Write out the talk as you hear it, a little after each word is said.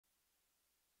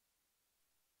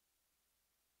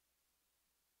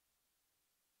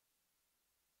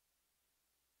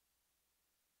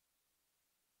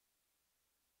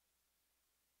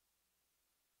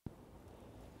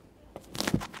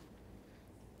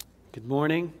Good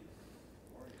morning.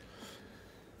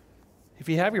 If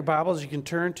you have your Bibles, you can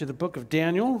turn to the book of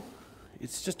Daniel.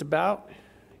 It's just about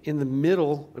in the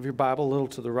middle of your Bible, a little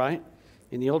to the right,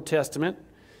 in the Old Testament.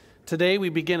 Today we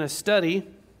begin a study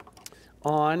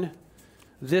on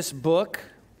this book,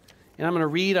 and I'm going to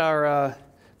read our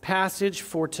passage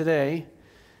for today,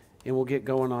 and we'll get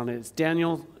going on it. It's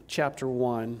Daniel chapter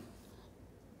 1. And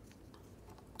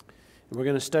we're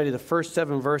going to study the first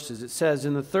 7 verses. It says,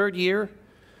 "In the 3rd year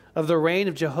of the reign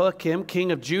of Jehoiakim,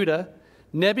 king of Judah,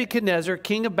 Nebuchadnezzar,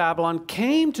 king of Babylon,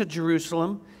 came to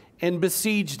Jerusalem and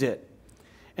besieged it.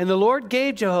 And the Lord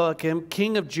gave Jehoiakim,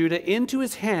 king of Judah, into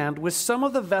his hand with some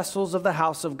of the vessels of the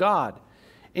house of God.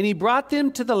 And he brought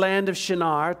them to the land of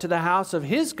Shinar, to the house of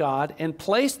his God, and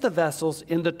placed the vessels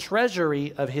in the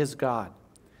treasury of his God.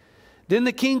 Then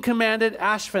the king commanded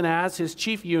Ashpenaz, his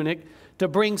chief eunuch, to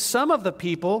bring some of the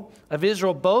people of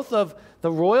Israel, both of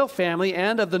the royal family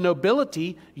and of the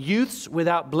nobility, youths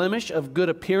without blemish, of good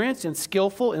appearance and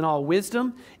skillful in all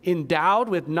wisdom, endowed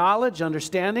with knowledge,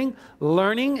 understanding,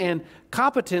 learning, and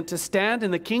competent to stand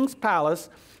in the king's palace,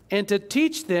 and to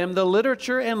teach them the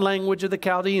literature and language of the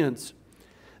Chaldeans.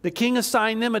 The king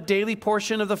assigned them a daily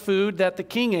portion of the food that the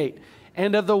king ate,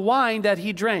 and of the wine that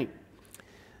he drank.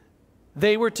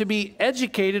 They were to be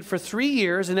educated for 3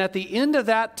 years, and at the end of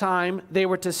that time, they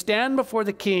were to stand before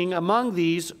the king. Among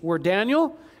these were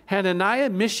Daniel, Hananiah,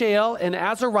 Mishael, and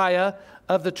Azariah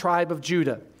of the tribe of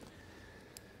Judah."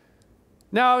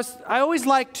 Now, I always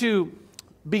like to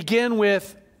begin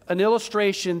with an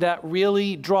illustration that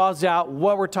really draws out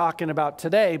what we're talking about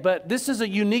today. But this is a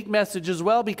unique message as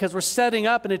well because we're setting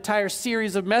up an entire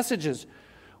series of messages.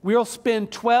 We'll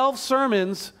spend 12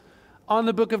 sermons on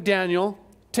the book of Daniel,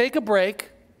 take a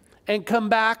break, and come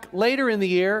back later in the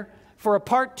year for a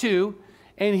part 2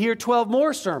 and hear 12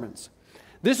 more sermons.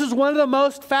 This is one of the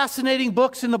most fascinating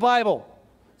books in the Bible.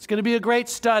 It's going to be a great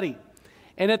study.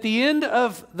 And at the end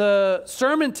of the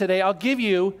sermon today, I'll give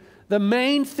you the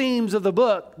main themes of the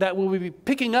book that we'll be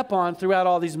picking up on throughout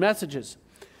all these messages.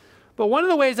 But one of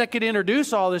the ways I could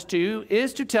introduce all this to you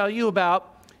is to tell you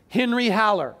about Henry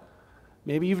Haller.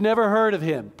 Maybe you've never heard of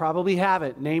him. Probably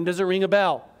haven't. Name doesn't ring a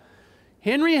bell.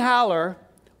 Henry Haller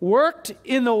worked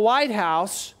in the White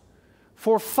House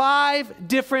for 5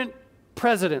 different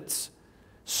presidents,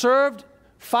 served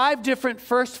 5 different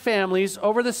first families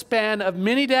over the span of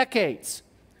many decades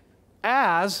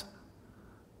as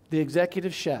the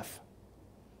executive chef.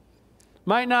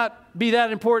 Might not be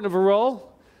that important of a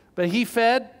role, but he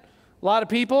fed a lot of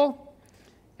people.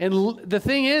 And the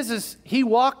thing is he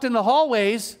walked in the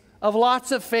hallways of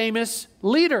lots of famous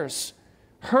leaders,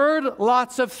 heard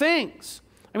lots of things.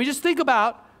 I mean, just think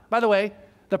about, by the way,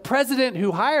 the president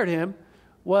who hired him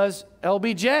was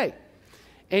LBJ.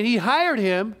 And he hired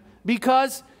him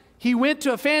because he went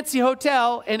to a fancy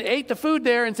hotel and ate the food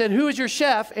there and said, "Who is your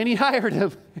chef?" And he hired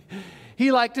him.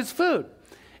 He liked his food.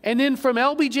 And then from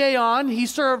LBJ on, he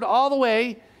served all the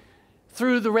way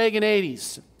through the Reagan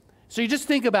 80s. So you just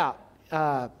think about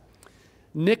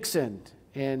Nixon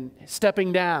and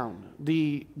stepping down,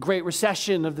 the Great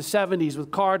Recession of the 70s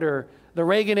with Carter, the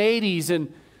Reagan 80s,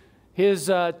 and his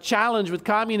challenge with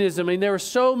communism. I mean, there were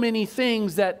so many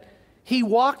things that he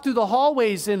walked through the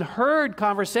hallways and heard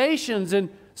conversations. And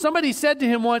somebody said to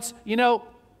him once, "You know,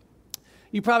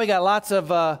 you probably got lots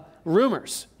of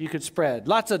rumors you could spread,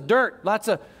 lots of dirt, lots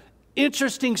of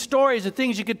interesting stories and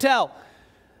things you could tell."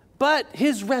 But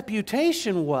his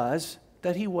reputation was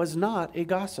that he was not a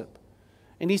gossip.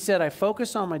 And he said, "I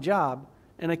focus on my job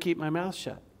and I keep my mouth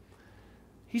shut."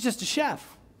 He's just a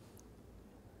chef.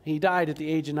 He died at the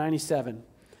age of 97.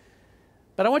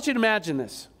 But I want you to imagine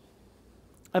this.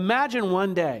 Imagine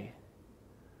one day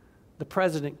the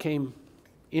president came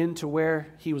into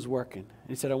where he was working. And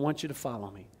he said, "I want you to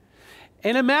follow me."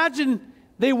 And imagine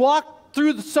they walked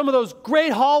through some of those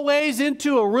great hallways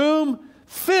into a room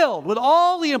filled with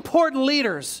all the important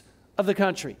leaders of the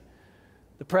country.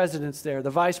 The president's there, the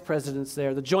vice president's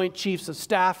there, the joint chiefs of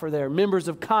staff are there, members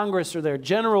of Congress are there,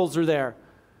 generals are there.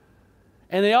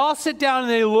 And they all sit down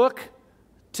and they look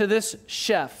to this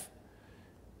chef.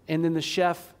 And then the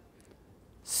chef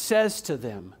says to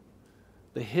them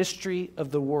the history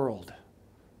of the world,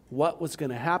 what was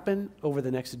going to happen over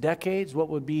the next decades, what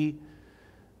would be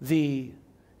the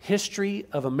history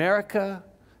of America,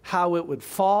 how it would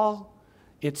fall,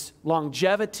 its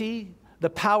longevity, the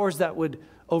powers that would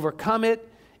overcome it,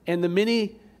 and the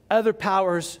many other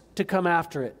powers to come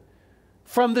after it.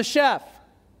 From the chef.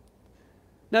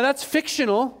 Now that's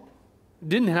fictional. It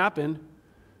didn't happen.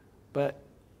 But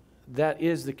that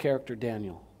is the character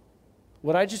Daniel.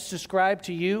 What I just described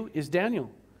to you is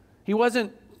Daniel. He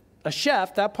wasn't a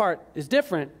chef. That part is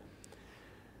different.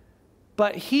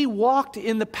 but he walked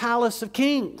in the palace of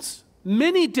kings,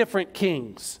 many different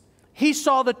kings. He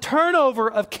saw the turnover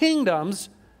of kingdoms,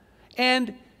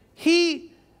 and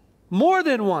he, more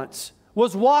than once,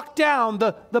 was walked down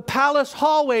the palace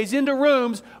hallways into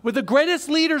rooms with the greatest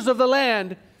leaders of the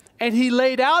land, and he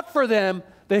laid out for them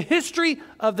the history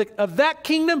of that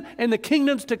kingdom and the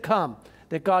kingdoms to come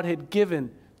that God had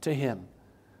given to him.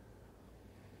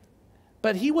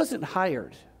 But he wasn't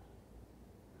hired.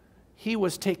 He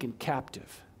was taken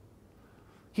captive.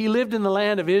 He lived in the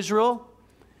land of Israel,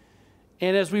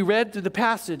 and as we read through the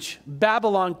passage,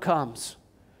 Babylon comes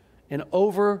and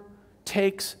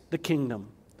overtakes the kingdom.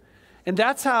 And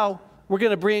that's how we're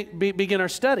going to begin our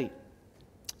study.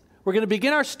 We're going to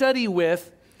begin our study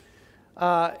with,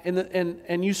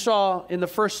 and you saw in the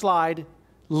first slide,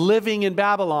 living in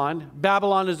Babylon.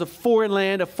 Babylon is a foreign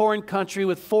land, a foreign country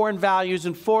with foreign values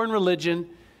and foreign religion.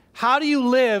 How do you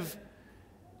live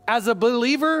as a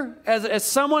believer, as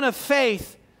someone of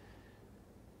faith,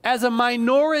 as a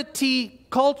minority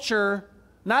culture,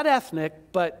 not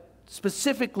ethnic, but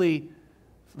specifically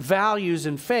values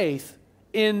and faith,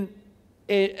 in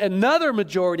another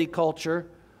majority culture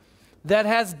that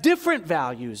has different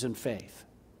values and faith?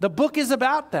 The book is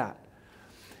about that.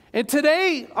 And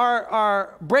today,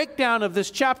 our breakdown of this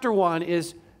chapter 1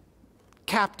 is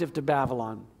captive to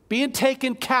Babylon. Being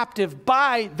taken captive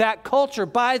by that culture,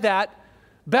 by that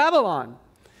Babylon.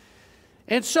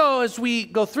 And so as we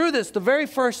go through this, the very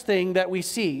first thing that we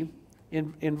see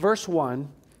in verse 1,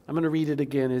 I'm going to read it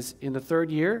again, is in the 3rd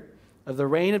year of the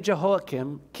reign of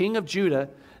Jehoiakim, king of Judah,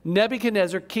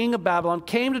 Nebuchadnezzar, king of Babylon,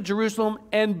 came to Jerusalem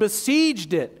and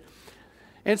besieged it.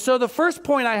 And so the first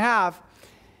point I have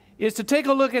is to take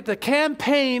a look at the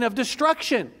campaign of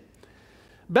destruction.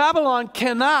 Babylon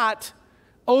cannot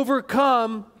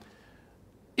overcome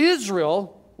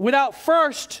Israel without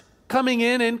first coming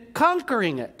in and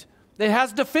conquering it. It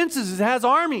has defenses, it has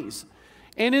armies.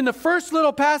 And in the first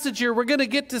little passage here, we're going to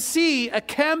get to see a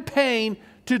campaign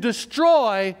to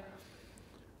destroy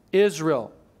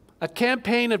Israel. A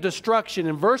campaign of destruction.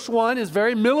 And verse 1 is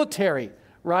very military,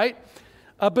 right?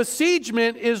 A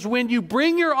besiegement is when you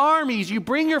bring your armies, you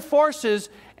bring your forces,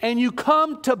 and you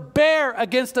come to bear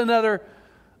against another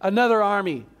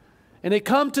army. And they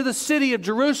come to the city of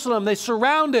Jerusalem. They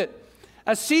surround it.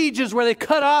 A siege is where they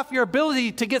cut off your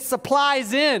ability to get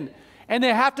supplies in, and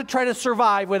they have to try to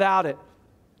survive without it.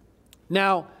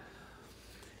 Now,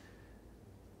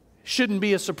 shouldn't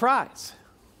be a surprise.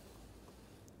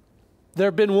 There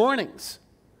have been warnings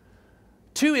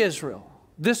to Israel.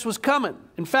 This was coming.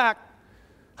 In fact,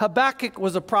 Habakkuk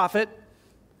was a prophet,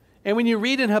 and when you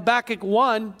read in Habakkuk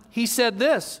 1, he said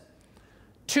this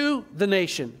to the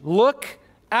nation: look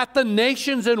at the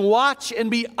nations and watch and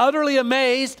be utterly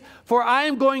amazed, for I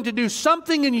am going to do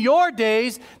something in your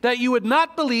days that you would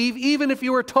not believe even if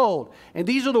you were told. And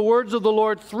these are the words of the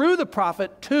Lord through the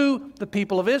prophet to the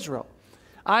people of Israel.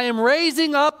 I am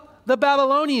raising up the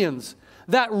Babylonians,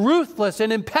 that ruthless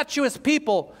and impetuous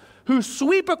people who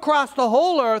sweep across the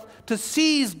whole earth to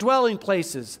seize dwelling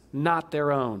places, not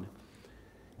their own.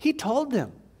 He told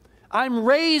them, I'm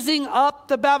raising up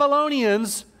the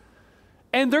Babylonians,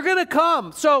 and they're going to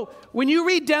come. So when you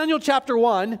read Daniel chapter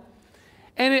 1,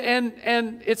 and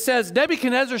it says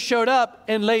Nebuchadnezzar showed up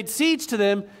and laid siege to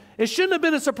them, it shouldn't have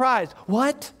been a surprise.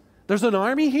 What? There's an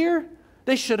army here?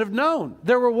 They should have known.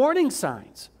 There were warning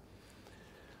signs.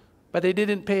 But they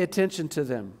didn't pay attention to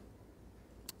them.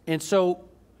 And so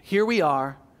here we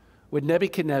are with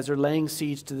Nebuchadnezzar laying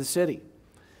siege to the city.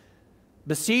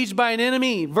 Besieged by an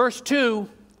enemy. Verse 2,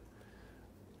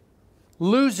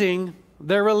 losing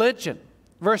their religion.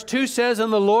 Verse 2 says,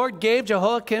 and the Lord gave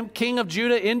Jehoiakim, king of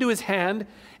Judah, into his hand,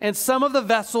 and some of the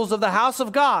vessels of the house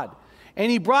of God. And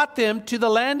he brought them to the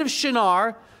land of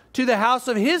Shinar, to the house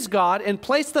of his God, and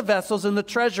placed the vessels in the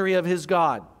treasury of his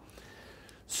God.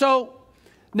 So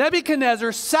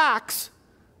Nebuchadnezzar sacks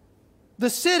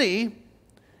the city.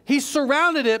 He's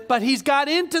surrounded it, but he's got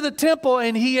into the temple,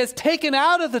 and he has taken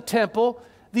out of the temple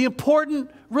the important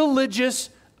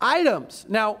religious items.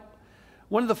 Now,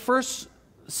 one of the first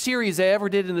series I ever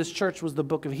did in this church was the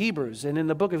book of Hebrews. And in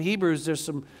the book of Hebrews,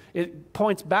 it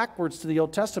points backwards to the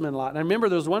Old Testament a lot. And I remember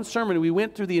there was one sermon, we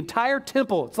went through the entire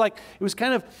temple. It's like, it was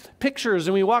kind of pictures,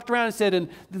 and we walked around and said, and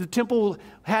the temple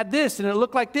had this, and it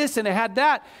looked like this, and it had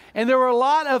that. And there were a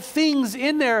lot of things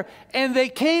in there, and they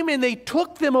came and they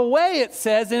took them away, it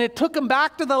says, and it took them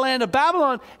back to the land of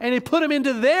Babylon, and they put them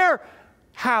into their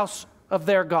house of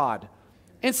their God.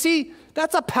 And see,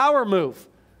 that's a power move.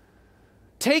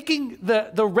 Taking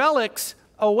the relics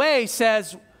away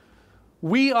says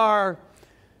our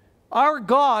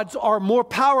gods are more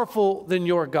powerful than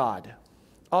your God.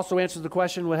 Also answers the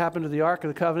question, what happened to the Ark of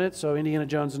the Covenant? So Indiana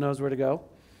Jones knows where to go.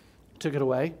 Took it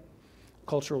away.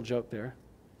 Cultural joke there.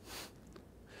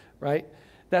 Right?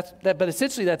 But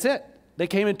essentially that's it. They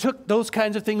came and took those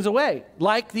kinds of things away,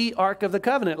 like the Ark of the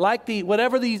Covenant, like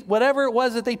whatever it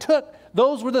was that they took.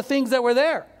 Those were the things that were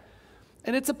there.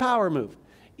 And it's a power move.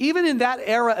 Even in that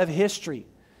era of history,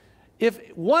 if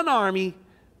one army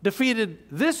defeated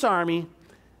this army,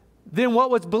 then what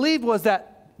was believed was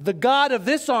that the God of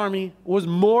this army was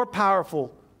more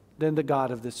powerful than the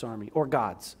God of this army, or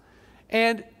gods.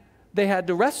 And they had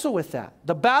to wrestle with that.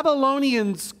 The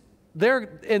Babylonians,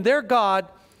 their God,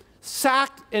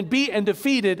 sacked and beat and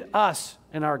defeated us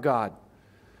and our God.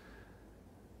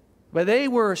 But they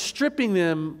were stripping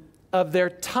them of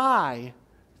their tie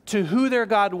to who their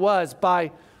God was by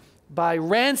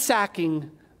ransacking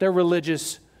their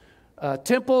religious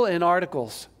temple and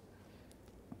articles,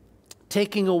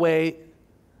 taking away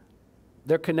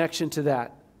their connection to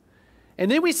that. And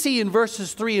then we see in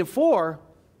verses 3 and 4,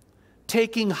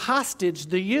 taking hostage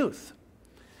the youth.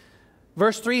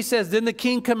 Verse 3 says, Then the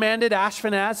king commanded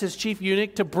Ashpenaz, his chief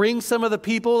eunuch, to bring some of the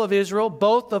people of Israel,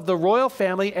 both of the royal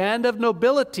family and of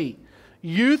nobility,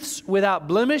 youths without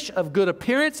blemish, of good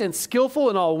appearance and skillful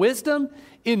in all wisdom,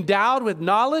 endowed with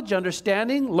knowledge,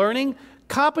 understanding, learning,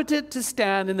 competent to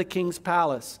stand in the king's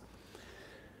palace.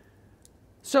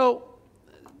 So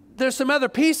there's some other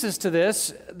pieces to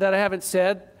this that I haven't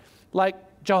said, like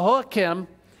Jehoiakim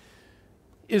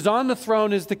is on the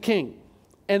throne as the king,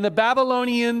 and the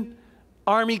Babylonian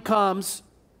army comes,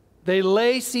 they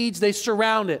lay siege, they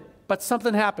surround it, but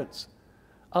something happens.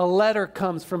 A letter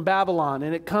comes from Babylon,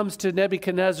 and it comes to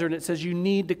Nebuchadnezzar, and it says, you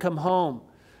need to come home.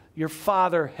 Your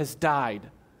father has died.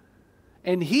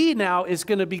 And he now is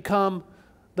going to become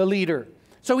the leader.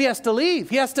 So he has to leave.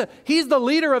 He's the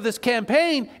leader of this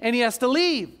campaign, and he has to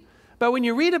leave. But when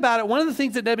you read about it, one of the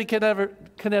things that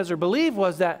Nebuchadnezzar believed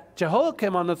was that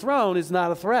Jehoiakim on the throne is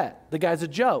not a threat. The guy's a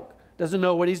joke, doesn't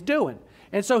know what he's doing.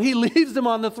 And so he leaves him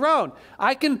on the throne.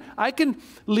 I can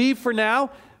leave for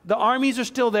now. The armies are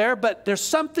still there, but there's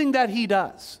something that he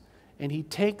does. And he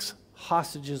takes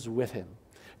hostages with him.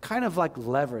 Kind of like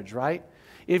leverage, right?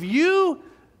 If you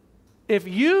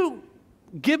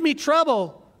give me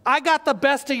trouble, I got the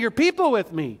best of your people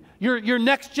with me. Your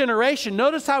next generation.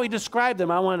 Notice how he described them.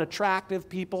 I want attractive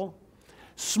people,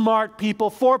 smart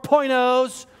people,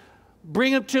 4.0s.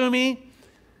 Bring them to me.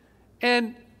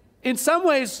 And in some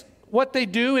ways, what they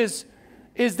do is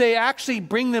they actually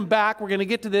bring them back. We're going to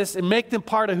get to this, and make them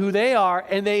part of who they are,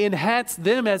 and they enhance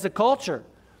them as a culture.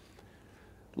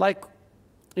 Like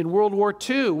in World War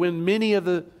II, when many of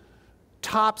the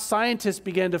top scientists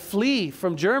began to flee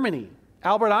from Germany.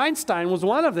 Albert Einstein was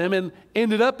one of them and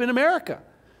ended up in America.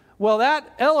 Well,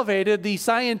 that elevated the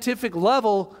scientific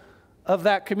level of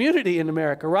that community in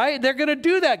America, right? They're going to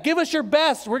do that. Give us your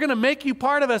best. We're going to make you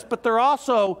part of us, but they're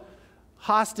also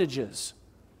hostages.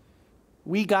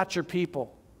 We got your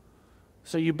people,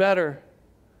 so you better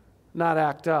not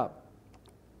act up.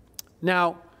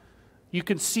 Now, you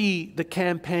can see the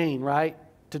campaign, right,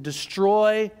 to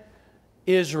destroy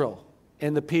Israel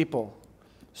and the people.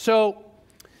 So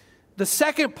the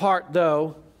second part,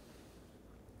 though,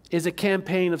 is a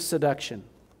campaign of seduction.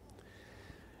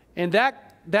 And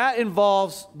that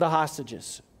involves the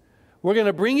hostages. We're going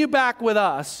to bring you back with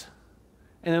us,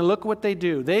 and then look what they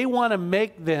do. They want to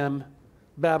make them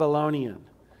Babylonian.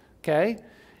 Okay?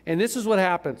 And this is what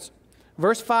happens.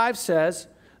 Verse 5 says,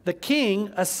 the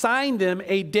king assigned them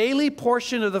a daily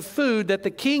portion of the food that the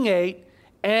king ate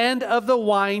and of the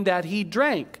wine that he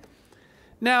drank.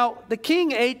 Now, the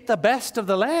king ate the best of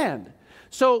the land.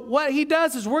 So what he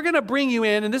does is, we're going to bring you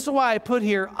in, and this is why I put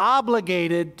here,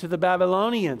 obligated to the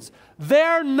Babylonians.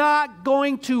 They're not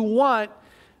going to want,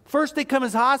 first they come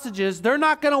as hostages, they're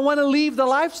not going to want to leave the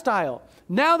lifestyle.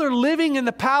 Now they're living in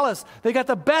the palace. They got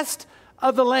the best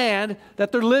of the land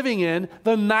that they're living in,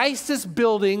 the nicest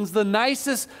buildings, the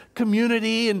nicest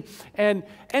community, and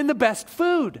the best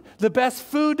food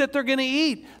that they're going to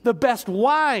eat, the best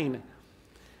wine.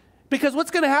 Because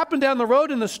what's going to happen down the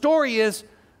road in the story is,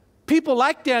 people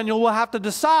like Daniel will have to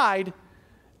decide,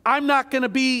 I'm not going to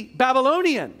be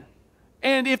Babylonian.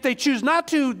 And if they choose not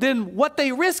to, then what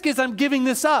they risk is, I'm giving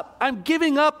this up. I'm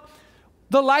giving up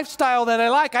the lifestyle that I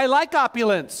like. I like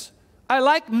opulence. I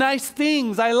like nice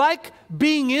things. I like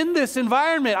being in this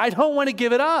environment. I don't want to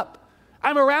give it up.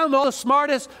 I'm around all the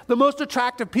smartest, the most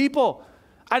attractive people.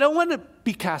 I don't want to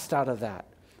be cast out of that.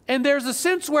 And there's a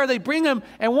sense where they bring them,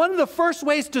 and one of the first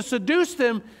ways to seduce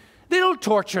them, they don't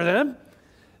torture them.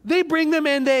 They bring them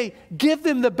and they give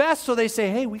them the best, so they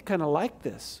say, hey, we kind of like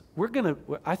this.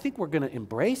 I think we're going to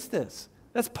embrace this.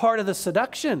 That's part of the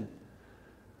seduction.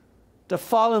 to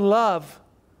fall in love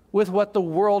with what the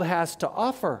world has to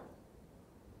offer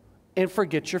and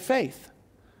forget your faith.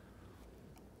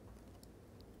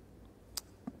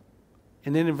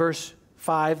 And then in verse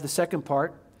 5, the second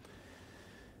part,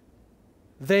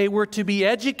 they were to be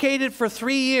educated for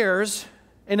 3 years,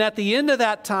 and at the end of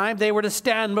that time, they were to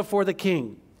stand before the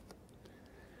king.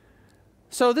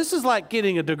 So this is like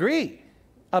getting a degree,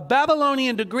 a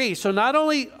Babylonian degree. So not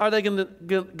only are they going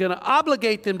to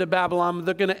obligate them to Babylon, but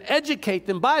they're going to educate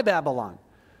them by Babylon.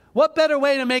 What better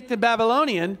way to make them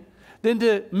Babylonian than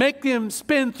to make them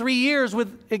spend 3 years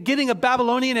with getting a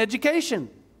Babylonian education?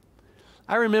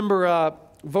 I remember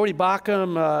Vodi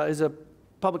Bakum is a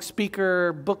public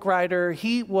speaker, book writer.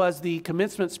 He was the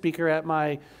commencement speaker at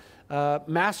my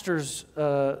master's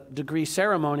degree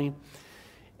ceremony.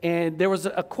 And there was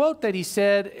a quote that he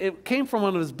said, it came from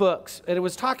one of his books, and it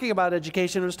was talking about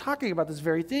education. It was talking about this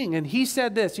very thing. And he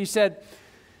said this, he said,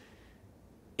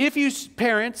 if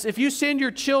you send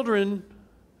your children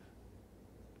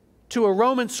to a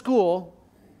Roman school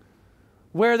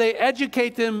where they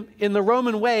educate them in the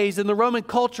Roman ways, in the Roman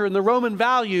culture, in the Roman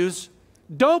values,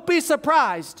 don't be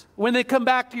surprised when they come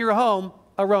back to your home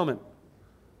a Roman.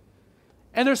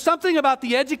 And there's something about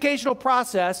the educational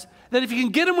process that if you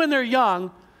can get them when they're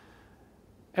young,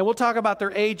 and we'll talk about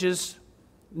their ages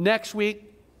next week,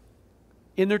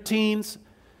 in their teens,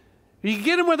 you can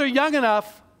get them when they're young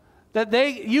enough that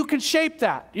you can shape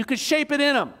that. You can shape it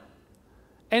in them.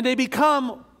 And they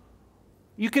become,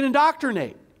 you can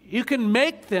indoctrinate. You can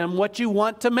make them what you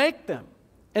want to make them.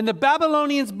 And the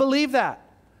Babylonians believe that.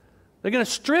 They're going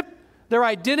to strip their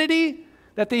identity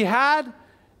that they had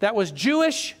that was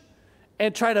Jewish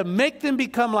and try to make them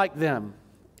become like them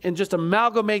and just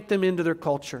amalgamate them into their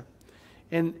culture.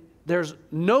 And there's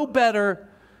no better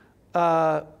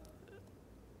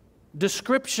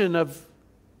description of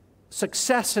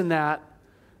success in that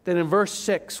than in verse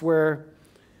 6, where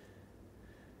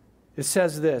it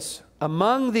says this: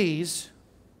 among these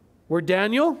were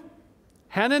Daniel,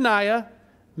 Hananiah,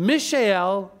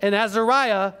 Mishael, and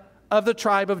Azariah of the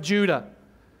tribe of Judah.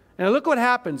 And look what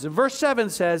happens. In verse 7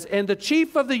 says, and the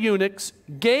chief of the eunuchs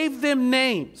gave them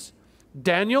names.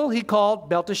 Daniel he called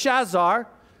Belteshazzar,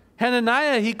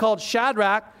 Hananiah he called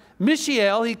Shadrach,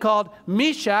 Mishael he called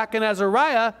Meshach, and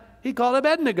Azariah he called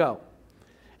Abednego.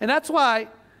 And that's why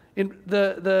in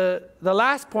the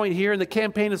last point here in the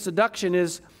campaign of seduction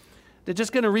is they're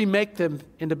just going to remake them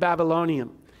into Babylonian.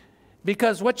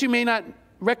 Because what you may not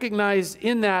recognize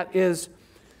in that is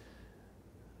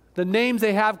the names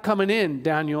they have coming in,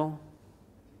 Daniel,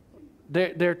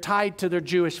 they're tied to their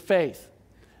Jewish faith.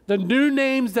 The new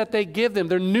names that they give them,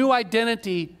 their new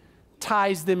identity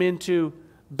ties them into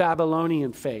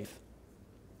Babylonian faith.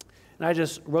 And I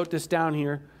just wrote this down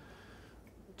here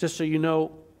just so you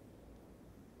know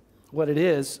what it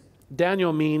is.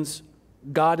 Daniel means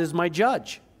God is my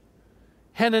judge.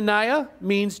 Hananiah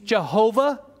means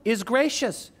Jehovah is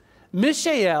gracious.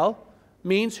 Mishael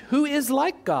means who is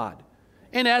like God.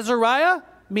 And Azariah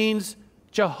means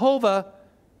Jehovah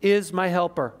is my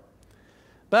helper.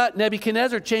 But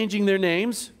Nebuchadnezzar changing their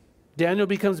names, Daniel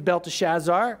becomes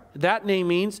Belteshazzar. That name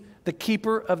means the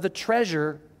keeper of the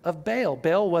treasure of Baal.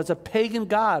 Baal was a pagan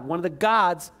god, one of the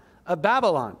gods of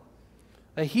Babylon,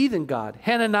 a heathen god.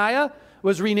 Hananiah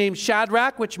was renamed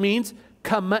Shadrach, which means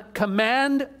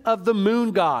command of the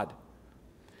moon god.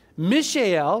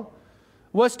 Mishael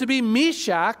was to be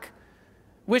Meshach,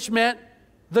 which meant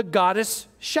the goddess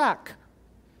Shak.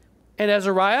 And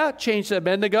Azariah, changed to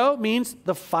Abednego, means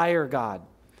the fire god.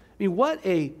 I mean, what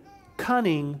a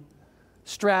cunning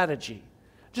strategy.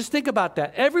 Just think about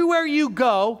that. Everywhere you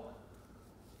go,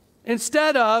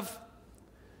 instead of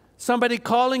somebody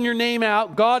calling your name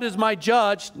out, God is my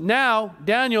judge, now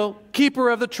Daniel, keeper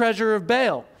of the treasure of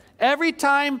Baal. Every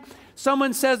time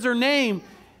someone says their name,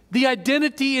 the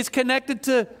identity is connected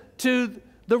to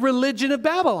the religion of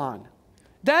Babylon.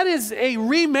 That is a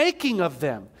remaking of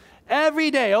them every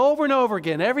day, over and over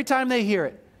again, every time they hear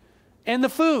it. And the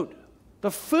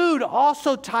food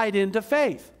also tied into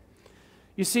faith.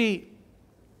 You see,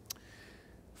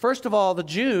 first of all, the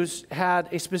Jews had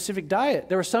a specific diet.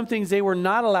 There were some things they were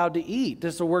not allowed to eat.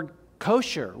 There's the word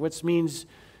kosher, which means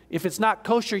if it's not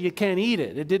kosher, you can't eat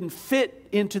it. It didn't fit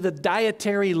into the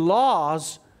dietary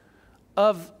laws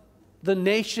of the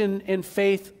nation and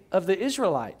faith of the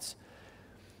Israelites.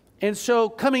 And so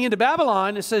coming into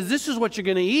Babylon, it says this is what you're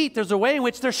going to eat. There's a way in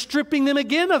which they're stripping them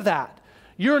again of that.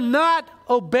 You're not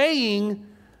obeying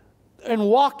and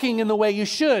walking in the way you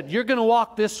should. You're going to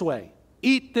walk this way.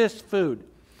 Eat this food.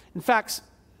 In fact,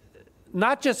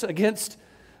 not just against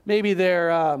maybe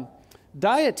their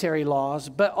dietary laws,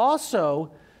 but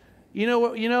also You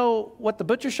know what the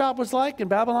butcher shop was like in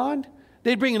Babylon?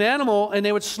 They'd bring an animal and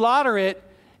they would slaughter it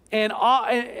and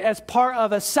as part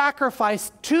of a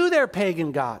sacrifice to their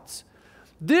pagan gods.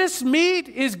 This meat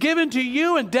is given to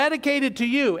you and dedicated to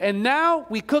you. And now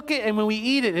we cook it, and when we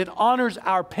eat it, it honors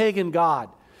our pagan god.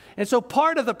 And so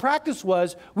part of the practice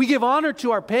was we give honor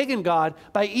to our pagan god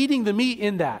by eating the meat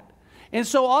in that. And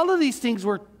so all of these things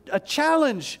were a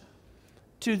challenge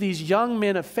to these young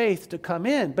men of faith to come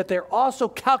in, but they're also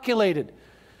calculated.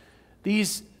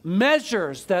 These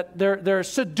measures that they're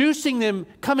seducing them,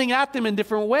 coming at them in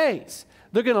different ways.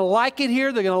 They're going to like it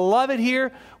here. They're going to love it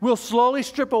here. We'll slowly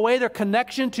strip away their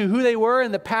connection to who they were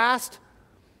in the past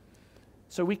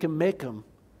so we can make them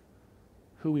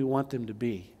who we want them to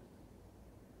be.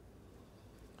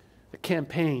 The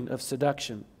campaign of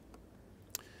seduction.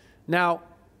 Now,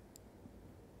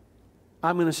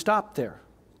 I'm going to stop there.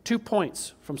 2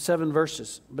 points from 7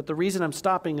 verses. But the reason I'm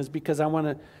stopping is because I want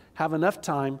to have enough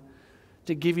time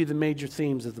to give you the major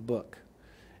themes of the book.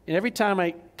 And every time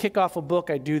I kick off a book,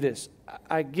 I do this.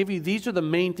 I give you, these are the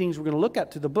main things we're going to look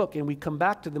at to the book, and we come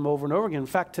back to them over and over again. In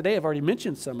fact, today I've already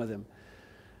mentioned some of them.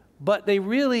 But they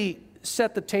really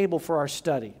set the table for our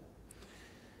study.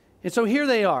 And so here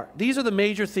they are. These are the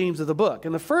major themes of the book.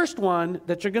 And the first one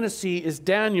that you're going to see is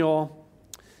Daniel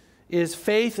is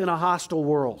faith in a hostile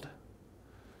world.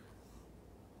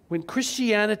 When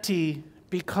Christianity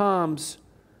becomes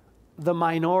the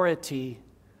minority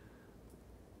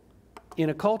in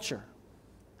a culture.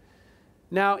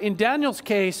 Now, in Daniel's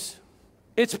case,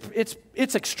 it's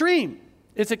extreme.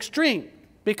 It's extreme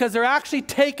because they're actually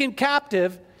taken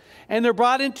captive and they're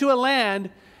brought into a land,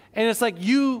 and it's like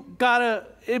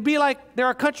it'd be like there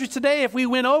are countries today, if we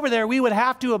went over there, we would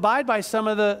have to abide by some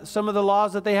of the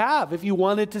laws that they have if you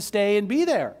wanted to stay and be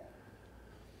there.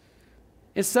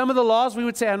 In some of the laws, we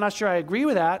would say, I'm not sure I agree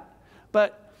with that,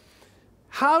 but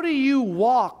how do you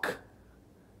walk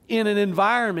in an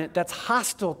environment that's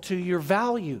hostile to your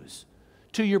values,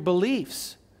 to your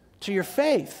beliefs, to your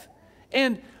faith?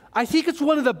 And I think it's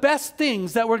one of the best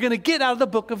things that we're going to get out of the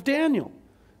book of Daniel,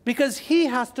 because he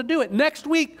has to do it. Next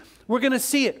week, we're going to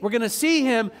see it. We're going to see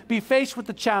him be faced with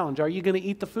the challenge. Are you going to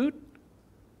eat the food?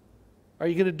 Are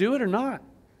you going to do it or not?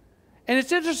 And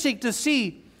it's interesting to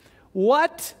see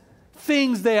what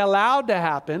things they allowed to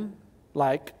happen,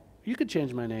 like, you could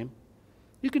change my name.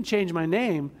 You can change my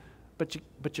name, but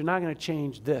you're not going to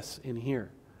change this in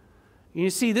here. You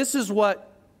see, this is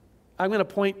what I'm going to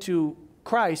point to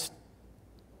Christ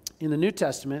in the New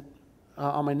Testament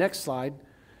on my next slide.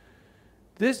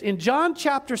 This in John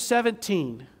chapter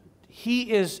 17,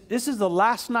 this is the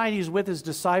last night he's with his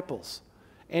disciples.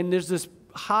 And there's this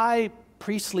high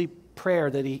priestly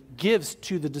prayer that he gives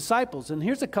to the disciples. And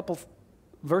here's a couple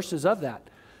verses of that.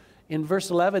 In verse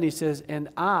 11, he says, and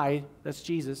I, that's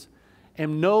Jesus,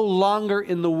 am no longer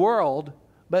in the world,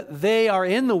 but they are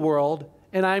in the world,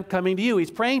 and I'm coming to you.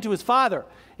 He's praying to his Father.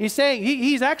 He's saying,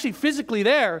 he's actually physically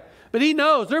there, but he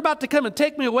knows they're about to come and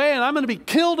take me away, and I'm going to be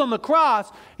killed on the cross.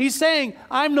 He's saying,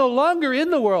 I'm no longer in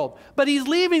the world, but he's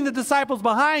leaving the disciples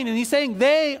behind, and he's saying,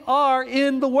 they are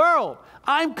in the world.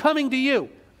 I'm coming to you.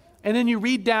 And then you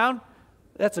read down,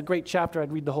 that's a great chapter.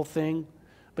 I'd read the whole thing.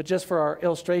 But just for our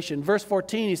illustration, verse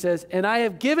 14, he says, and I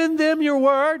have given them your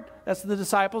word. That's the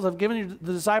disciples. I've given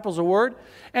the disciples a word.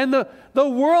 And the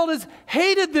world has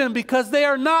hated them because they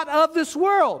are not of this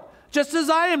world, just as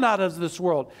I am not of this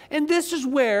world. And this is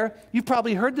where you've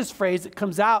probably heard this phrase that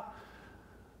comes out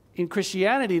in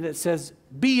Christianity that says,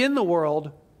 be in the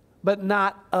world, but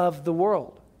not of the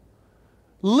world.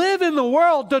 Live in the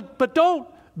world, but don't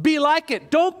be like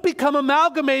it. Don't become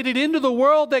amalgamated into the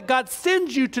world that God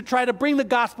sends you to try to bring the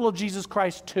gospel of Jesus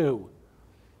Christ to.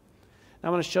 Now,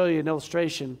 I want to show you an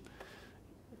illustration,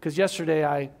 because yesterday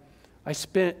I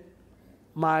spent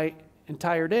my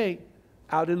entire day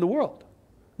out in the world.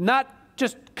 Not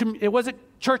just, it wasn't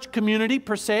church community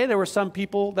per se. There were some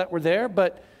people that were there,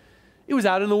 but it was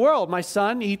out in the world. My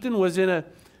son, Ethan, was in a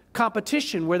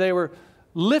competition where they were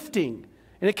lifting.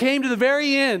 And it came to the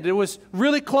very end. It was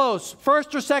really close.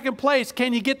 First or second place,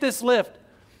 can you get this lift?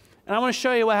 And I want to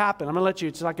show you what happened. I'm going to let you,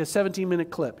 it's like a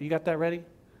 17-minute clip. You got that ready?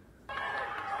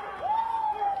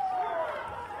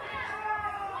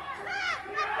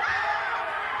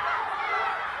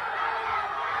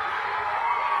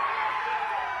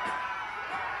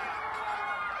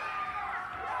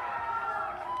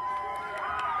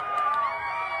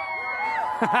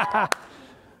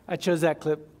 I chose that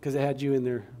clip because it had you in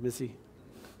there, Missy.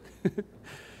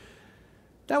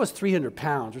 That was 300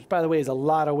 pounds, which, by the way, is a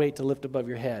lot of weight to lift above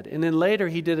your head. And then later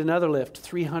he did another lift,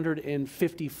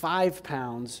 355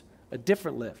 pounds, a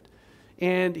different lift.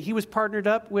 And he was partnered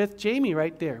up with Jamie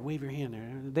right there. Wave your hand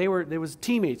there. They was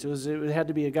teammates. It had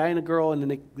to be a guy and a girl, and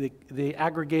then they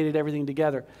aggregated everything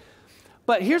together.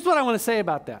 But here's what I want to say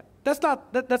about that. That's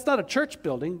not a church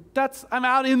building. I'm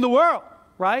out in the world,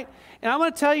 right? And I'm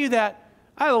going to tell you that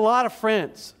I have a lot of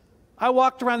friends. I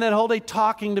walked around that whole day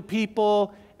talking to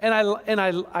people, and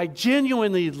I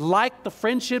genuinely like the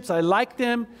friendships. I like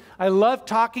them. I love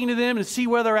talking to them and see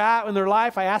where they're at in their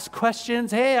life. I ask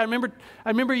questions. Hey, I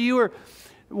remember you were.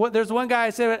 There's one guy I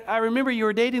said, I remember you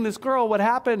were dating this girl. What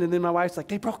happened? And then my wife's like,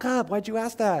 they broke up. Why'd you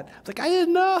ask that? I was like, I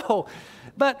didn't know.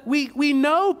 But we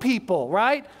know people,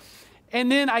 right?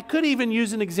 And then I could even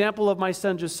use an example of my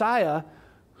son Josiah,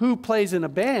 who plays in a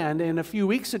band. And a few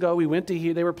weeks ago, we went to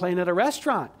hear they were playing at a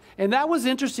restaurant. And that was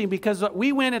interesting because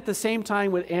we went at the same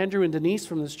time with Andrew and Denise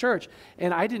from this church.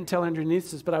 And I didn't tell Andrew and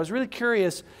Denise this, but I was really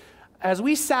curious. As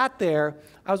we sat there,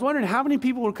 I was wondering how many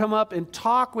people would come up and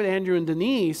talk with Andrew and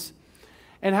Denise,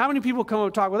 and how many people would come up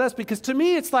and talk with us. Because to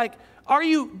me, it's like, are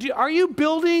you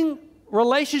building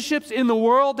relationships in the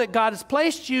world that God has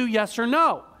placed you, yes or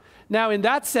no? Now, in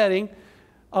that setting,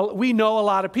 we know a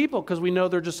lot of people because we know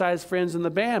they're Josiah's friends in the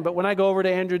band. But when I go over to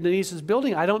Andrew and Denise's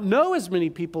building, I don't know as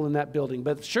many people in that building.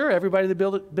 But sure, everybody in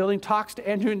the building talks to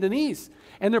Andrew and Denise,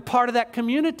 and they're part of that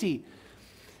community.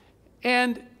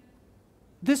 And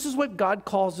this is what God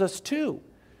calls us to.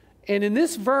 And in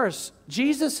this verse,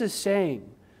 Jesus is saying,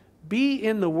 be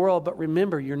in the world, but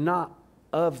remember, you're not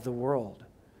of the world.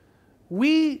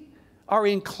 We are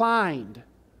inclined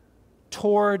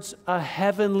towards a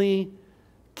heavenly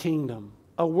kingdom,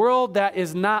 a world that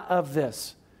is not of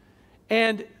this.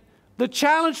 And the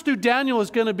challenge through Daniel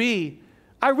is going to be,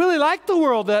 I really like the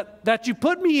world that you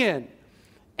put me in.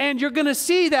 And you're going to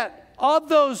see that of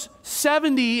those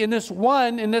 70 in this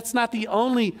one, and that's not the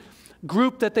only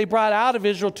group that they brought out of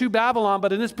Israel to Babylon,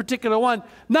 but in this particular one,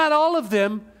 not all of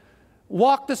them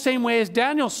walk the same way as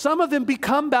Daniel. Some of them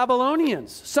become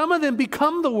Babylonians. Some of them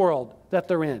become the world that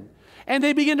they're in. And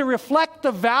they begin to reflect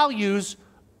the values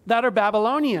that are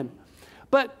Babylonian.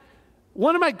 But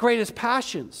one of my greatest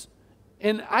passions,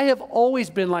 and I have always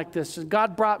been like this, and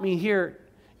God brought me here,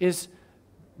 is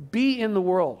be in the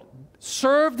world.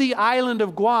 Serve the island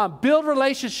of Guam. Build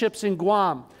relationships in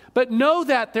Guam. But know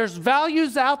that there's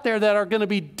values out there that are going to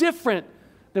be different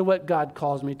than what God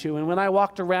calls me to. And when I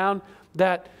walked around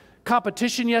that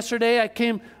competition yesterday, I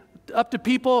came up to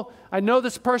people. I know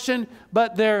this person,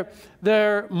 but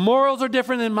their morals are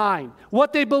different than mine.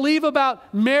 What they believe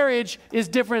about marriage is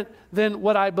different than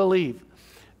what I believe.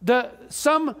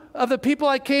 Some of the people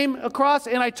I came across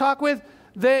and I talk with,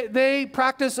 they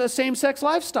practice a same-sex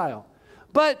lifestyle.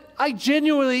 But I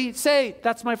genuinely say,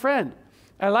 that's my friend.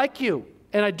 I like you,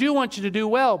 and I do want you to do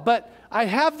well. But I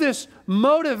have this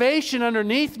motivation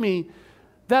underneath me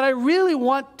that I really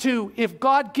want to, if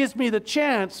God gives me the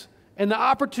chance and the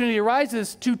opportunity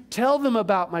arises, to tell them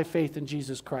about my faith in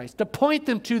Jesus Christ, to point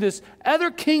them to this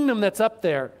other kingdom that's up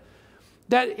there,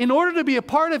 that in order to be a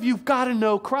part of, you've got to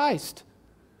know Christ.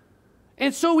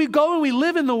 And so we go and we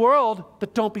live in the world,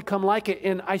 but don't become like it.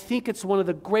 And I think it's one of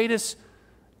the greatest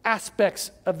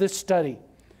aspects of this study,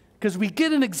 because we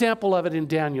get an example of it in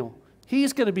Daniel.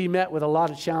 He's going to be met with a lot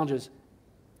of challenges.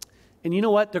 And you know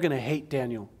what? They're going to hate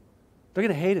Daniel. They're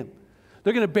going to hate him.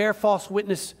 They're going to bear false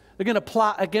witness. They're going to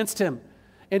plot against him.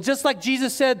 And just like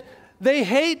Jesus said, they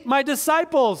hate my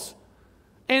disciples.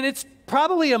 And it's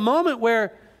probably a moment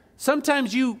where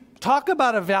sometimes you talk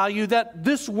about a value that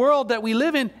this world that we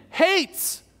live in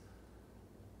hates.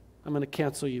 I'm going to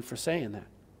cancel you for saying that.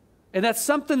 And that's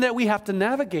something that we have to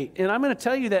navigate. And I'm going to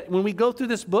tell you that when we go through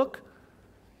this book,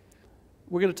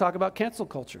 we're going to talk about cancel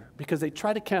culture, because they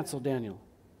try to cancel Daniel.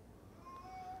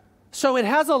 So it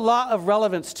has a lot of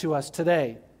relevance to us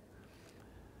today.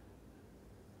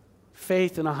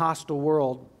 Faith in a hostile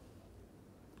world.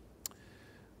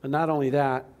 But not only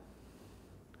that,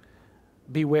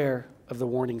 beware of the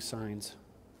warning signs.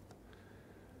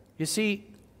 You see,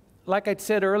 like I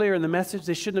said earlier in the message,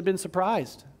 they shouldn't have been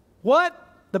surprised. What?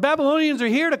 The Babylonians are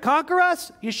here to conquer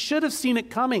us? You should have seen it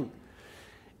coming.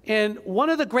 And one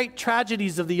of the great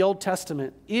tragedies of the Old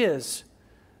Testament is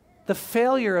the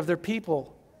failure of their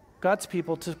people, God's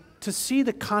people, to see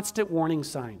the constant warning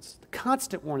signs. The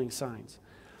constant warning signs.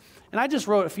 And I just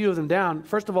wrote a few of them down.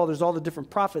 First of all, there's all the different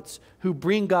prophets who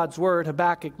bring God's word,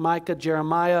 Habakkuk, Micah,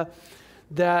 Jeremiah,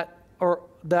 that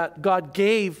God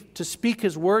gave to speak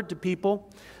his word to people.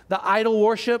 The idol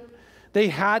worship, they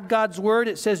had God's word.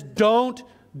 It says, don't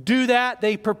do that.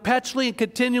 They perpetually and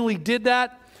continually did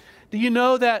that. Do you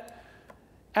know that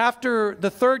after the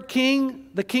third king,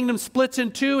 the kingdom splits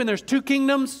in two and there's two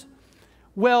kingdoms?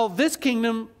 Well, this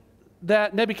kingdom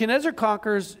that Nebuchadnezzar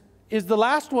conquers is the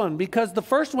last one, because the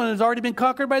first one has already been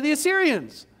conquered by the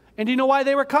Assyrians. And do you know why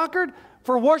they were conquered?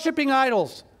 For worshiping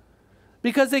idols.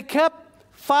 Because they kept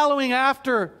following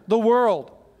after the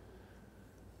world.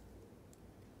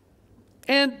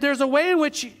 And there's a way in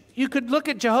which you could look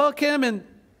at Jehoiakim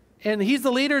and he's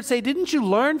the leader and say, didn't you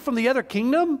learn from the other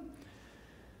kingdom?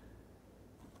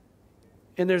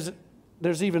 And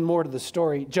there's even more to the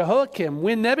story. Jehoiakim,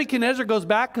 when Nebuchadnezzar goes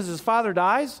back because his father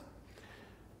dies,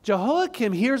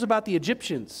 Jehoiakim hears about the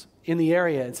Egyptians in the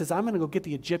area and says, I'm going to go get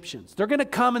the Egyptians. They're going to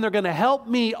come and they're going to help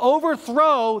me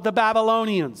overthrow the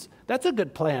Babylonians. That's a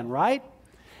good plan, right?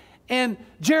 And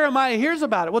Jeremiah hears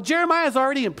about it. Well, Jeremiah is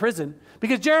already in prison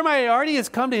because Jeremiah already has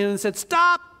come to him and said,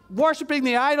 stop worshiping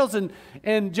the idols.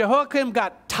 And Jehoiakim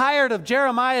got tired of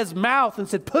Jeremiah's mouth and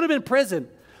said, put him in prison.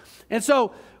 And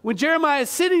so when Jeremiah is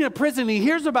sitting in prison, he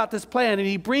hears about this plan and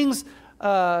he brings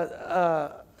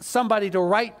somebody to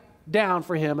write down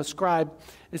for him, a scribe.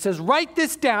 It says, write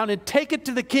this down and take it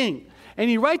to the king. And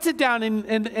he writes it down,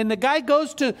 and the guy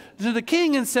goes to the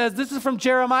king and says, this is from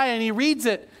Jeremiah, and he reads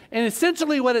it. And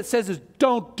essentially what it says is,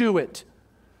 don't do it.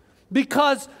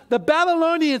 Because the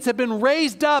Babylonians have been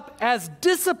raised up as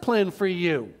discipline for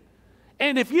you.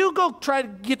 And if you go try to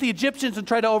get the Egyptians and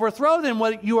try to overthrow them,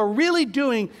 what you are really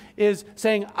doing is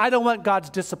saying, I don't want God's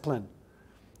discipline.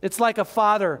 It's like a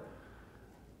father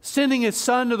sending his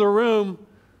son to the room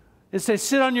and say,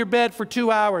 sit on your bed for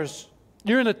 2 hours.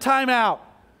 You're in a timeout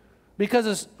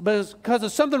because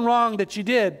of something wrong that you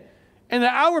did. And the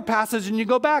hour passes and you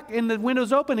go back and the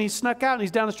window's open. He snuck out and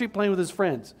he's down the street playing with his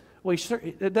friends. Well,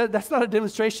 that's not a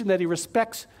demonstration that he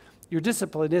respects your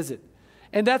discipline, is it?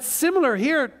 And that's similar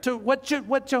here to what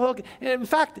Jehoiakim. In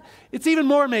fact, it's even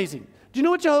more amazing. Do you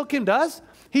know what Jehoiakim does?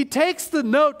 He takes the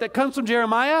note that comes from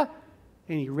Jeremiah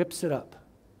and he rips it up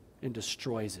and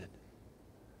destroys it.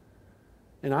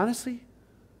 And honestly,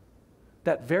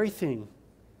 that very thing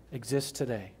exists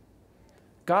today.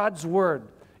 God's word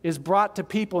is brought to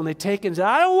people and they take it and say,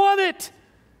 I don't want it.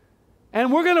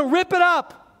 And we're going to rip it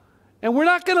up. And we're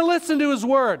not going to listen to his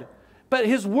word. But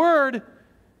his word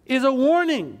is a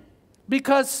warning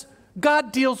because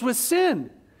God deals with sin.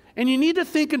 And you need to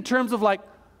think in terms of like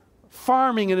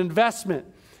farming and investment.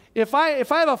 If I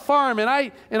have a farm and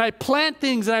I plant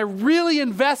things and I really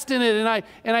invest in it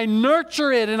and I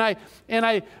nurture it and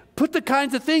I put the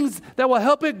kinds of things that will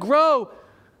help it grow,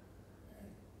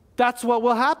 that's what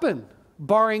will happen,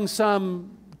 barring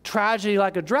some tragedy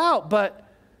like a drought. But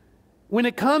when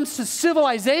it comes to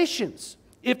civilizations,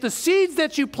 if the seeds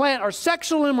that you plant are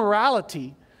sexual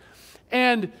immorality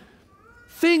and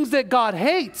things that God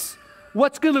hates,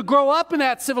 what's going to grow up in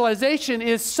that civilization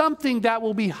is something that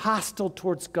will be hostile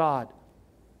towards God.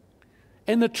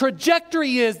 And the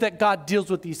trajectory is that God deals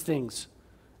with these things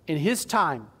in his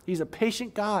time. He's a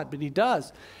patient God, but he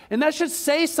does. And that should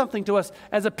say something to us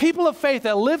as a people of faith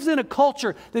that lives in a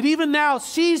culture that even now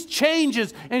sees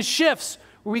changes and shifts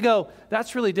where we go,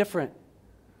 that's really different.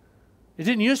 It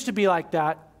didn't used to be like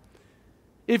that.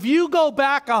 If you go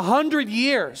back 100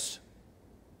 years,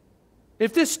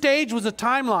 if this stage was a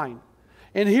timeline,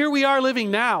 and here we are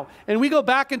living now, and we go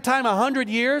back in time 100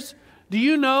 years, do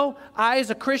you know, I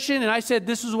as a Christian, and I said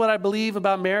this is what I believe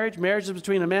about marriage. Marriage is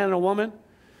between a man and a woman,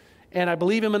 and I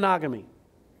believe in monogamy,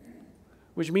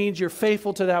 which means you're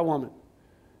faithful to that woman.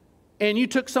 And you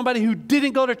took somebody who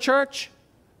didn't go to church,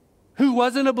 who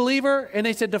wasn't a believer, and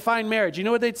they said define marriage. You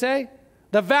know what they'd say?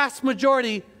 The vast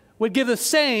majority would give the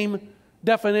same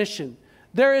definition.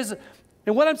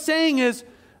 And what I'm saying is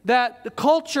that the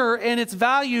culture and its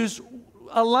values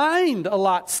aligned a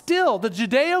lot. Still, the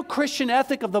Judeo-Christian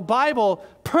ethic of the Bible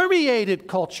permeated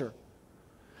culture.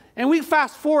 And we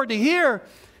fast forward to here,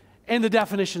 and the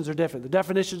definitions are different. The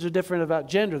definitions are different about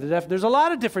gender. There's a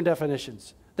lot of different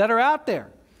definitions that are out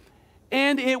there.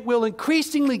 And it will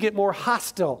increasingly get more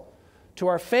hostile to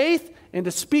our faith and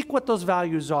to speak what those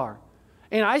values are.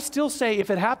 And I still say if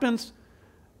it happens,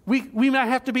 we might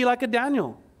have to be like a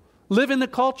Daniel. Live in the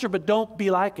culture, but don't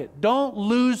be like it. Don't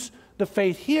lose the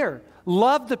faith here.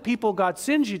 Love the people God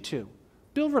sends you to.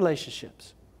 Build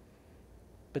relationships.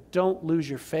 But don't lose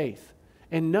your faith.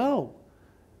 And know,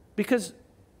 because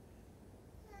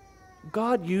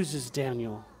God uses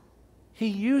Daniel. He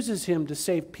uses him to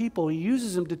save people. He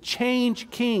uses him to change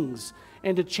kings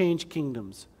and to change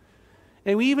kingdoms.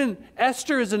 And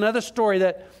Esther is another story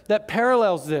that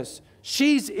parallels this.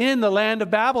 She's in the land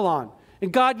of Babylon,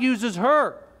 and God uses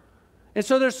her. And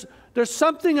so there's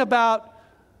something about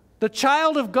the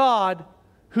child of God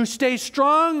who stays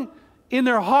strong in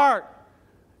their heart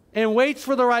and waits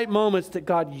for the right moments that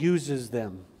God uses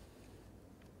them.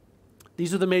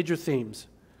 These are the major themes.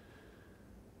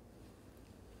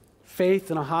 Faith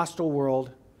in a hostile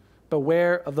world,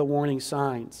 Beware of the warning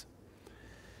signs.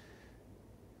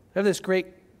 I have this great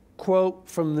quote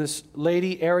from this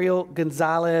lady, Ariel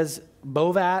Gonzalez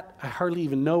Bovat. I hardly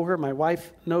even know her. My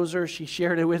wife knows her. She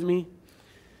shared it with me.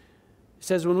 It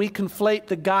says, when we conflate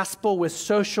the gospel with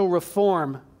social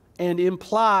reform and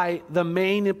imply the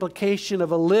main implication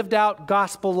of a lived out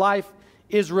gospel life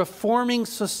is reforming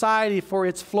society for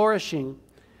its flourishing,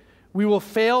 we will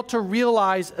fail to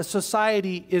realize a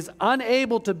society is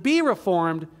unable to be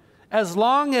reformed as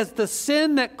long as the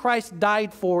sin that Christ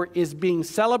died for is being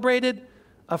celebrated,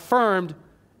 affirmed,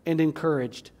 and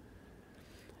encouraged.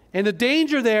 And the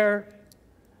danger there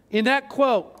in that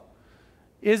quote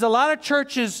is a lot of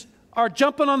churches are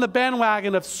jumping on the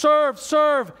bandwagon of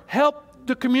serve, help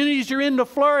the communities you're in to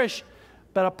flourish.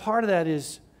 But a part of that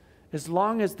is, as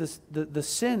long as the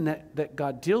sin that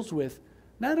God deals with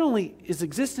not only is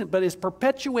existent, but is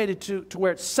perpetuated to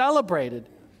where it's celebrated,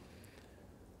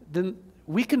 then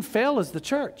we can fail as the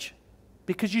church,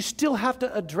 because you still have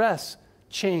to address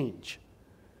change.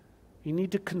 You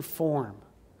need to conform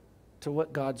to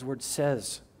what God's word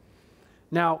says.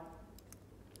 Now,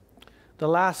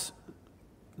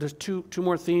 there's two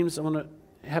more themes I want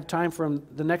to have time for.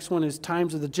 The next one is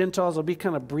times of the Gentiles. I'll be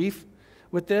kind of brief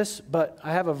with this, but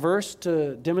I have a verse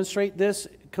to demonstrate this.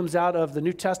 It comes out of the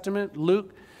New Testament,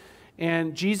 Luke,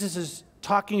 and Jesus is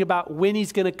talking about when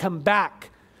he's going to come back.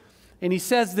 And he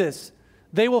says this,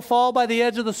 they will fall by the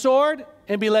edge of the sword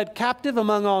and be led captive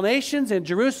among all nations, and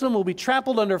Jerusalem will be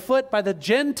trampled underfoot by the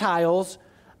Gentiles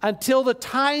until the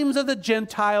times of the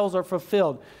Gentiles are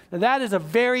fulfilled. Now that is a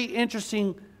very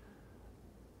interesting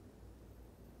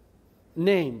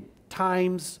name,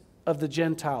 times of the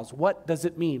Gentiles. What does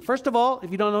it mean? First of all,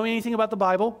 if you don't know anything about the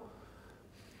Bible,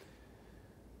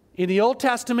 in the Old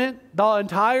Testament, the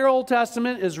entire Old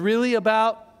Testament is really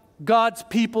about God's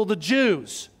people, the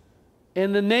Jews,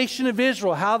 and the nation of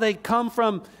Israel, how they come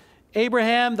from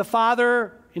Abraham, the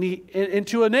father,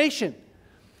 into a nation.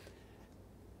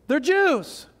 They're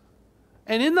Jews.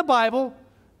 And in the Bible,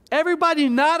 everybody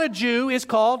not a Jew is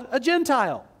called a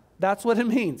Gentile. That's what it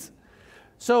means.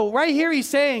 So right here he's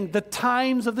saying the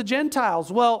times of the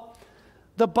Gentiles. Well,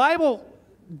 the Bible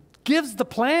gives the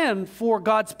plan for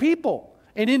God's people.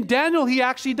 And in Daniel, he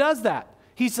actually does that.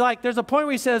 He's like, there's a point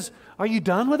where he says, are you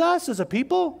done with us as a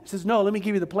people? He says, no, let me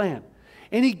give you the plan.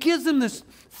 And he gives them this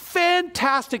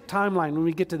fantastic timeline when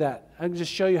we get to that. I can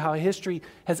just show you how history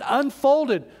has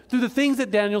unfolded through the things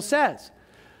that Daniel says.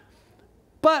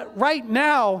 But right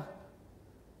now,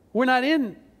 we're not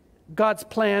in God's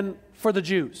plan for the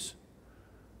Jews.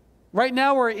 Right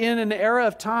now, we're in an era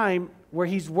of time where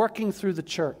he's working through the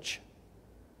church.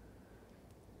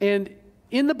 And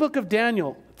in the book of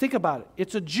Daniel, think about it.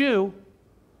 It's a Jew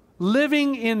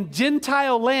living in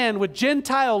Gentile land with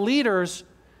Gentile leaders,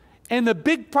 and the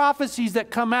big prophecies that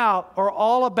come out are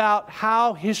all about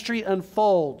how history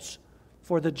unfolds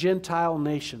for the Gentile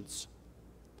nations.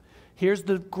 Here's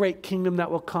the great kingdom that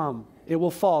will come. It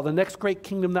will fall. The next great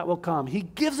kingdom that will come. He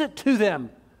gives it to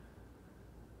them.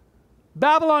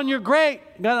 Babylon, you're great.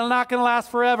 You're not going to last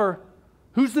forever.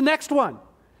 Who's the next one?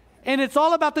 And it's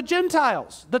all about the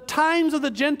Gentiles, the times of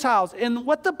the Gentiles. And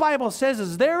what the Bible says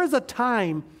is there is a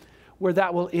time where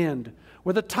that will end,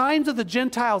 where the times of the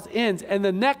Gentiles ends, and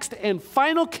the next and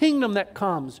final kingdom that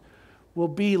comes will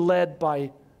be led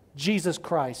by Jesus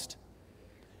Christ.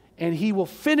 And he will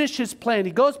finish his plan.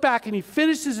 He goes back and he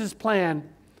finishes his plan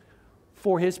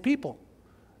for his people.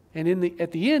 And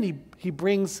at the end, he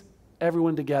brings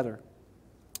everyone together.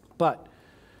 But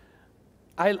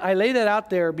I lay that out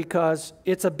there because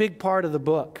it's a big part of the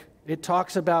book. It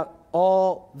talks about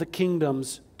all the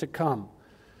kingdoms to come.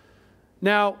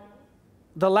 Now,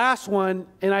 the last one,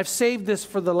 and I've saved this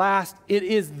for the last, it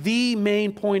is the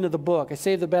main point of the book. I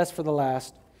saved the best for the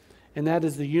last, and that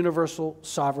is the universal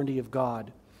sovereignty of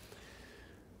God.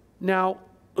 Now,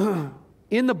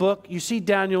 in the book, you see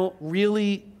Daniel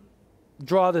really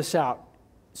draw this out.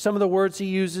 Some of the words he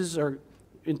uses are,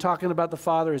 in talking about the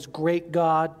Father, is great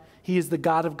God. He is the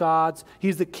God of gods.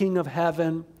 He's the King of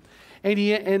heaven.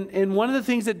 And one of the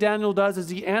things that Daniel does is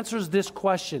he answers this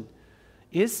question.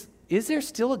 Is there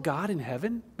still a God in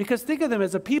heaven? Because think of them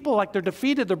as a people, like they're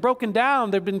defeated, they're broken down,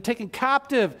 they've been taken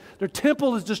captive, their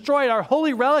temple is destroyed, our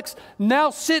holy relics now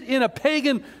sit in a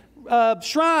pagan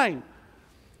shrine.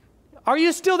 Are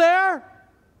you still there?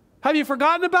 Have you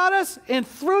forgotten about us? And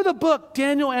through the book,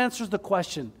 Daniel answers the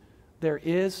question. There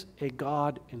is a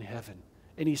God in heaven,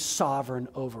 and he's sovereign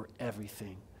over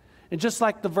everything. And just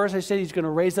like the verse I said, he's going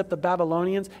to raise up the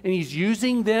Babylonians, and he's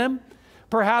using them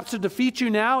perhaps to defeat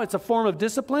you now. It's a form of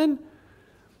discipline,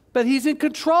 but he's in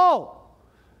control.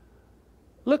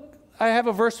 Look, I have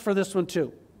a verse for this one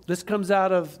too. This comes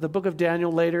out of the book of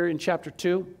Daniel later in chapter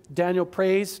 2. Daniel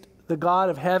praised the God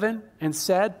of heaven and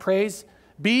said, "Praise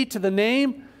be to the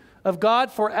name of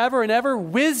God forever and ever.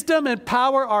 Wisdom and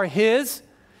power are His.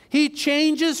 He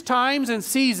changes times and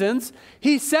seasons.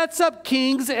 He sets up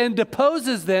kings and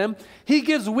deposes them. He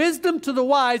gives wisdom to the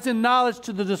wise and knowledge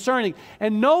to the discerning."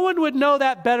 And no one would know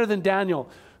that better than Daniel,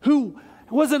 who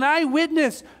was an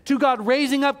eyewitness to God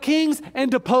raising up kings and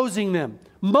deposing them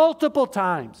multiple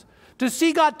times. To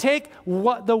see God take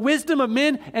the wisdom of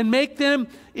men and make them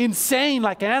insane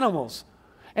like animals,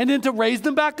 and then to raise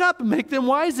them back up and make them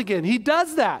wise again. He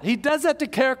does that. He does that to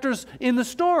characters in the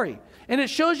story. And it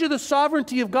shows you the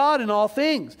sovereignty of God in all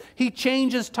things. He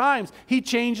changes times. He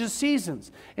changes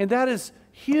seasons. And that is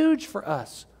huge for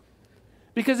us.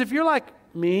 Because if you're like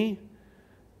me,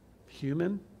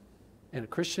 human, and a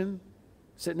Christian,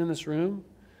 sitting in this room,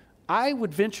 I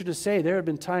would venture to say there have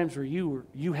been times where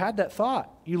you had that thought.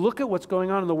 You look at what's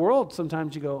going on in the world,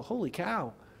 sometimes you go, holy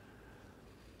cow.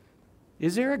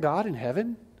 Is there a God in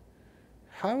heaven?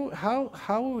 How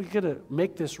are we going to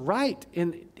make this right?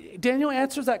 And Daniel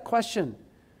answers that question.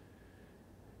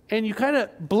 And you kind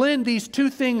of blend these two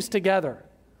things together.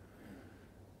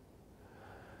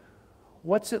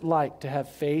 What's it like to have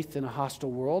faith in a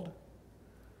hostile world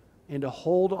and to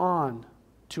hold on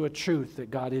to a truth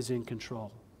that God is in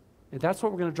control? And that's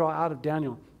what we're going to draw out of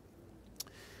Daniel.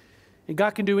 And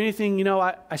God can do anything. You know,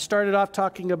 I started off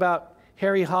talking about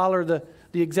Harry Holler, the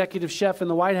executive chef in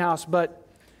the White House, but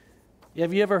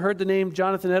have you ever heard the name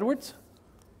Jonathan Edwards?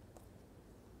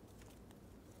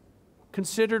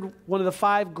 Considered one of the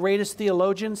 5 greatest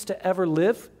theologians to ever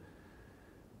live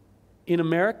in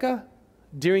America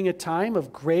during a time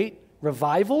of great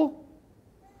revival.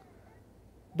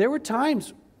 There were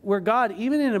times where God,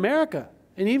 even in America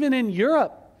and even in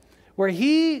Europe, where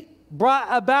He brought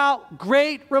about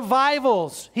great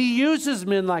revivals. He uses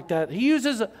men like that. He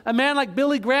uses a man like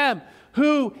Billy Graham,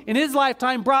 who in his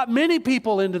lifetime brought many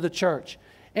people into the church.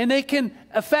 And they can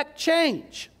affect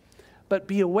change. But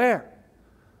be aware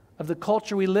of the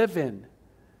culture we live in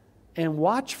and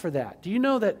watch for that. Do you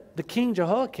know that the king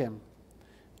Jehoiakim,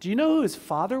 do you know who his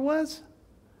father was?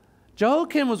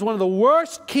 Jehoiakim was one of the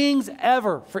worst kings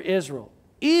ever for Israel.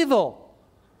 Evil.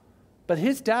 But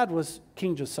his dad was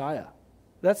King Josiah.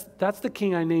 That's the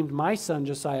king I named my son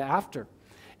Josiah after.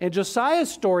 And Josiah's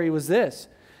story was this.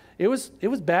 It was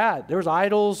bad. There was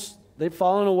idols. They'd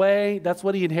fallen away. That's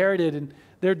what he inherited. And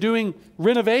they're doing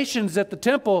renovations at the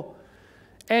temple.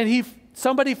 And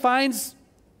somebody finds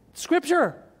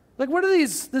scripture. Like, what are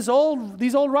these old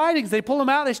writings? They pull them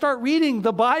out. They start reading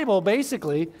the Bible,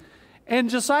 basically. And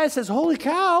Josiah says, holy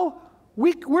cow,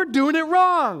 we're doing it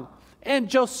wrong. And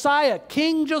Josiah,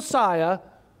 King Josiah,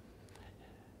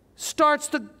 starts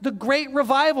the great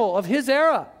revival of his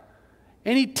era.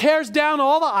 And he tears down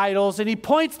all the idols and he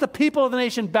points the people of the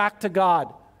nation back to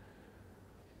God.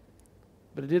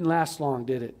 But it didn't last long,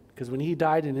 did it? Because when he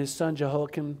died and his son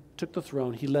Jehoiakim took the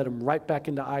throne, he led him right back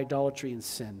into idolatry and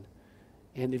sin.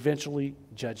 And eventually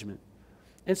judgment.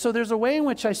 And so there's a way in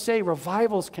which I say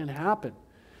revivals can happen.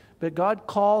 But God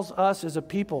calls us as a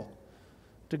people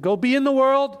to go be in the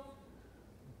world,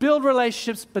 build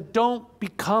relationships, but don't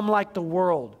become like the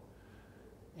world.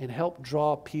 And help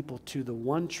draw people to the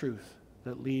one truth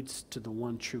that leads to the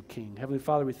one true King. Heavenly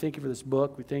Father, we thank you for this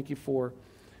book. We thank you for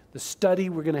the study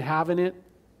we're going to have in it,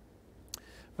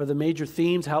 for the major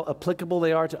themes, how applicable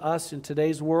they are to us in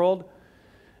today's world.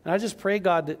 And I just pray,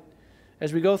 God, that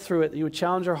as we go through it, that you would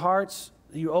challenge our hearts,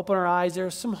 that you open our eyes. There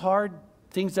are some hard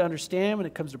things to understand when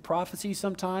it comes to prophecy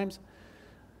sometimes.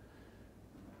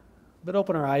 But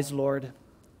open our eyes, Lord.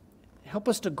 Help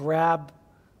us to grab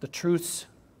the truths,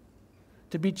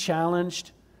 to be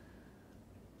challenged.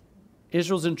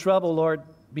 Israel's in trouble, Lord,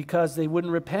 because they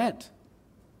wouldn't repent.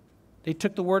 They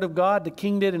took the word of God, the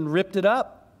king did, and ripped it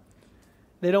up.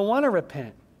 They don't want to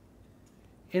repent.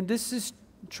 And this is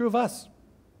true of us.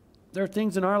 There are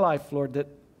things in our life, Lord, that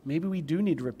maybe we do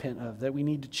need to repent of, that we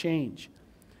need to change.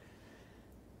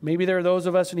 Maybe there are those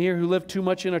of us in here who live too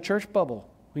much in a church bubble.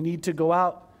 We need to go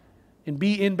out and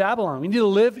be in Babylon. We need to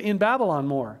live in Babylon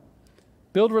more.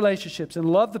 Build relationships and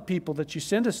love the people that you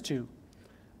send us to,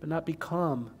 but not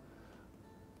become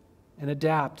and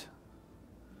adapt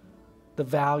the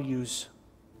values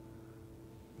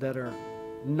that are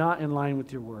not in line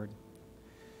with your word.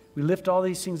 We lift all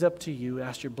these things up to you.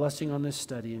 Ask your blessing on this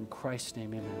study. In Christ's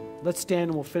name, amen. Let's stand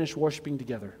and we'll finish worshiping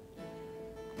together.